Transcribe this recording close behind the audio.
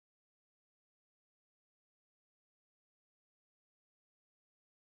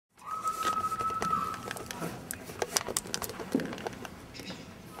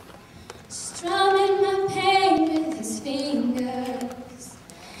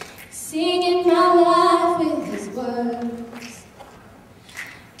singing my life with his words,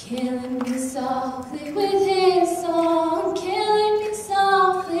 killing me softly with his song, killing me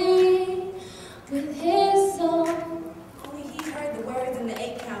softly with his song. Only he heard the words in the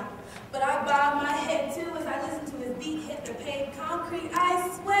 8 count, but I bowed my head too as I listened to his beat hit the paved concrete.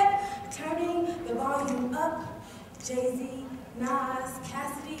 I sweat, turning the volume up. Jay-Z, Nas,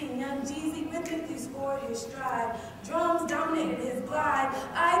 Cassidy, and Young Jeezy rhythmically scored his stride. Drums dominated his glide.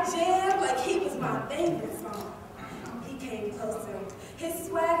 I jammed like he was my favorite song. He came closer. His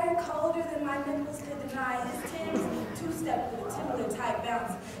swagger colder than my nipples could deny. His Tim's two-step with a Timberland type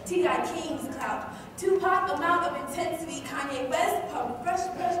bounce. T.I. King's clout. Tupac amount of intensity. Kanye West pumped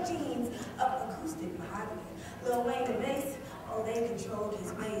fresh jeans up acoustic mahogany. Lil Wayne the bass, oh they controlled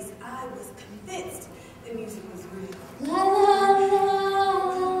his waist. I was convinced the music was real. La la la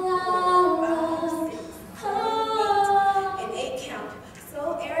la la. 8 count,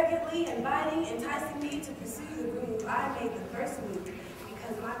 so arrogantly inviting, enticing me to pursue the groove. I made the first move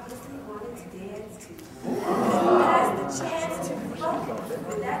because my pussy wanted to dance too. That's the chance to fuck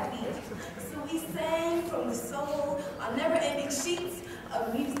with that beat. So we sang from the soul on never-ending sheets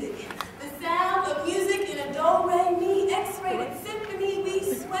of music. The sound of music in a do-re-mi X-rated symphony. We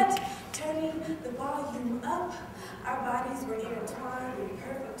sweat, turning the volume up. Our bodies were intertwined in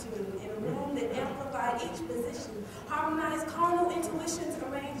perfect tune in a room that amplified each position, harmonized carnal intuitions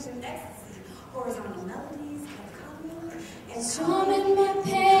arranged in ecstasy, horizontal melodies kept coming and Strumming my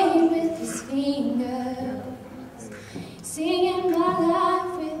pain with his fingers, singing my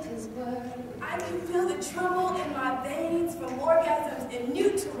life with his words. I could feel the tremble in my veins from orgasms in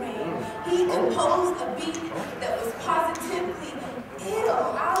new terrain. He composed a beat that was positively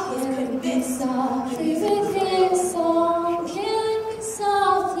ill. I was convinced. Softly with his song, killing me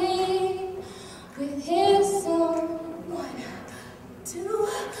softly with his song. 1, 2,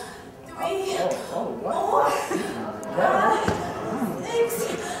 3, 4, 5, 6,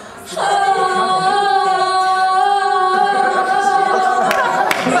 7.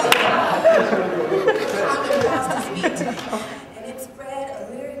 And it spread a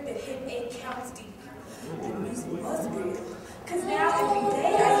lyric that hit 8 counts deep. The music was real. Cause now every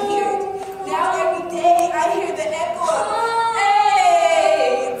day I hear it. Now every day I hear the echo of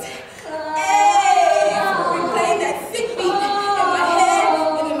AIDS. AIDS. Replaying that sick beat in my head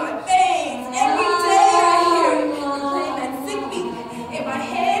and in my veins. Every day I hear it. Replaying that sick beat in my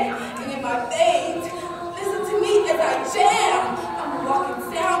head and in my veins. Listen to me as I jam. I'm a walking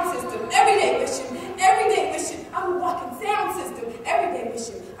sound system. Everyday mission. Everyday mission. I'm a walking sound system. Everyday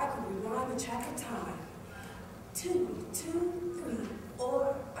mission. I could rewind the track of time. 2, 2, 3,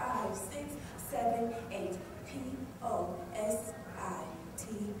 4, 5, 6, 7, 8.